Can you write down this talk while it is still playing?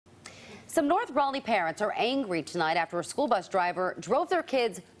Some North Raleigh parents are angry tonight after a school bus driver drove their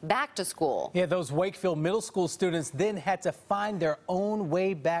kids back to school. Yeah, those Wakefield middle school students then had to find their own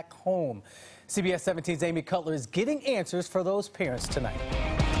way back home. CBS 17's Amy Cutler is getting answers for those parents tonight.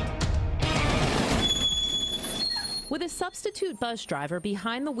 With a substitute bus driver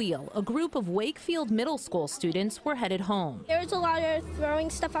behind the wheel, a group of Wakefield middle school students were headed home. There was a lot of throwing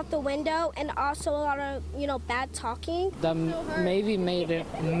stuff out the window and also a lot of, bad talking. That maybe made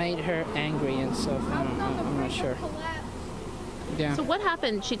her angry and stuff. I'm not sure. Yeah. So what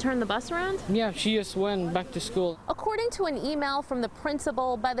happened? She turned the bus around? Yeah, she just went back to school. According to an email from the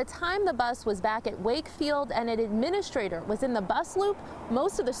principal, by the time the bus was back at Wakefield and an administrator was in the bus loop,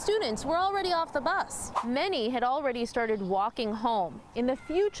 most of the students were already off the bus. Many had already started walking home. In the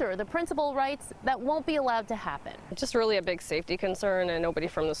future, the principal writes, that won't be allowed to happen. Just really a big safety concern, and nobody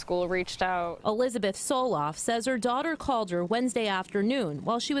from the school reached out. Elizabeth Soloff says her daughter called her Wednesday afternoon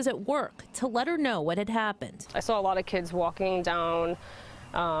while she was at work to let her know what had happened. I saw a lot of kids walking down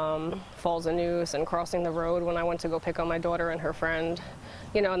Falls of News and crossing the road when I went to go pick up my daughter and her friend.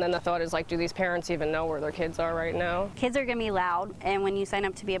 And then the thought is, like, do these parents even know where their kids are right now? Kids are going to be loud, and when you sign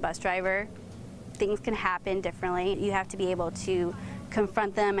up to be a bus driver, things can happen differently. You have to be able to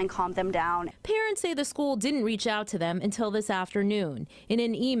confront them and calm them down. Parents say the school didn't reach out to them until this afternoon. In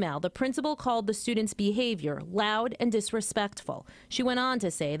an email, the principal called the students' behavior loud and disrespectful. She went on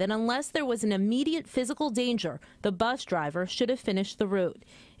to say that unless there was an immediate physical danger, the bus driver should have finished the route.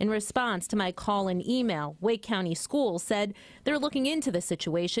 In response to my call and email, Wake County Schools said they're looking into the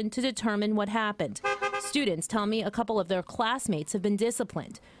situation to determine what happened. Students tell me a couple of their classmates have been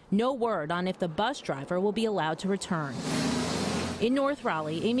disciplined. No word on if the bus driver will be allowed to return. In North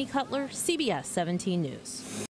Raleigh, Amy Cutler, CBS 17 News.